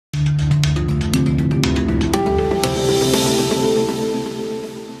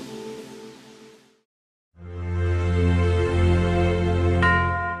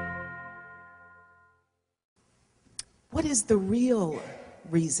is the real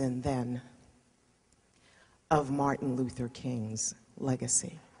reason, then, of Martin Luther King's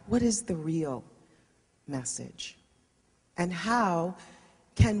legacy? What is the real message? And how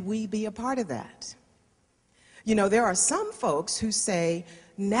can we be a part of that? You know, there are some folks who say,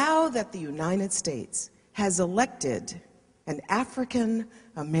 now that the United States has elected an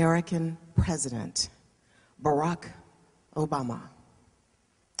African-American president, Barack Obama,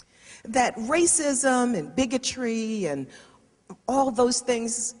 that racism and bigotry and all those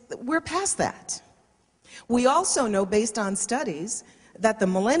things, we're past that. We also know, based on studies, that the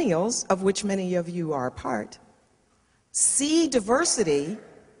millennials, of which many of you are a part, see diversity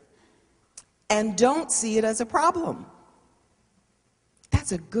and don't see it as a problem.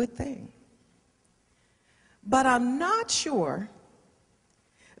 That's a good thing. But I'm not sure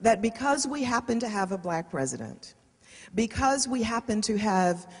that because we happen to have a black president, because we happen to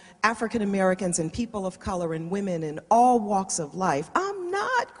have African Americans and people of color and women in all walks of life, I'm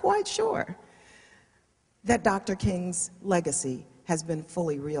not quite sure that Dr. King's legacy has been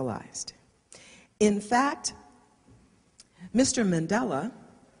fully realized. In fact, Mr. Mandela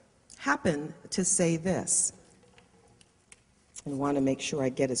happened to say this, and I want to make sure I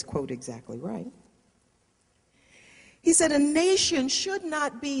get his quote exactly right. He said, "A nation should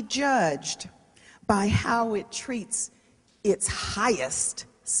not be judged by how it treats its highest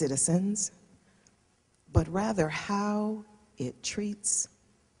citizens, but rather how it treats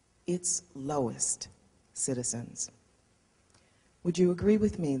its lowest citizens." Would you agree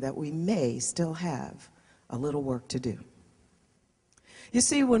with me that we may still have a little work to do? You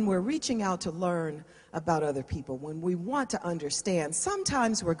see, when we're reaching out to learn about other people, when we want to understand,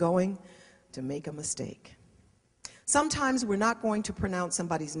 sometimes we're going to make a mistake. Sometimes we're not going to pronounce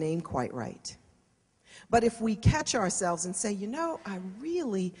somebody's name quite right. But if we catch ourselves and say, you know, I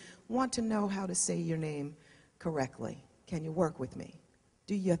really want to know how to say your name correctly, can you work with me?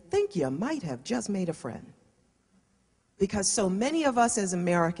 Do you think you might have just made a friend? Because so many of us as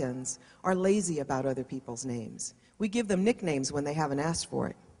Americans are lazy about other people's names. We give them nicknames when they haven't asked for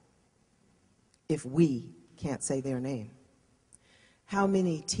it, if we can't say their name. How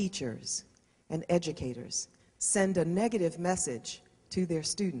many teachers and educators send a negative message to their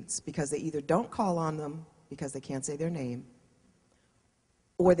students because they either don't call on them because they can't say their name,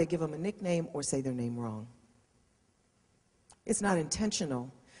 or they give them a nickname or say their name wrong? It's not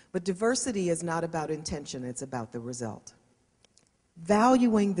intentional, but diversity is not about intention, it's about the result.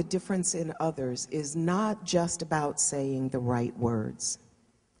 Valuing the difference in others is not just about saying the right words.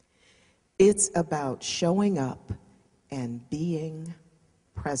 It's about showing up and being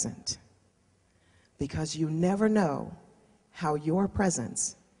present. Because you never know how your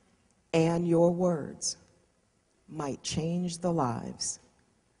presence and your words might change the lives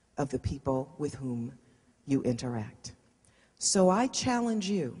of the people with whom you interact. So I challenge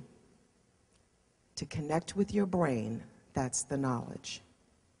you to connect with your brain, that's the knowledge,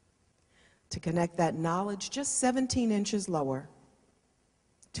 to connect that knowledge just 17 inches lower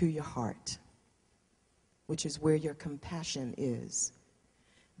to your heart, which is where your compassion is.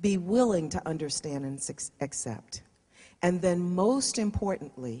 Be willing to understand and accept. And then most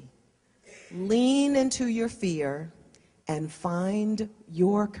importantly, lean into your fear and find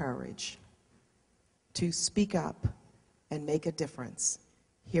your courage to speak up and make a difference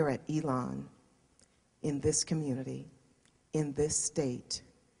here at Elon, in this community, in this state,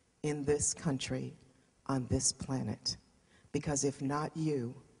 in this country, on this planet. Because if not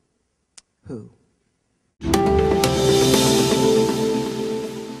you, who?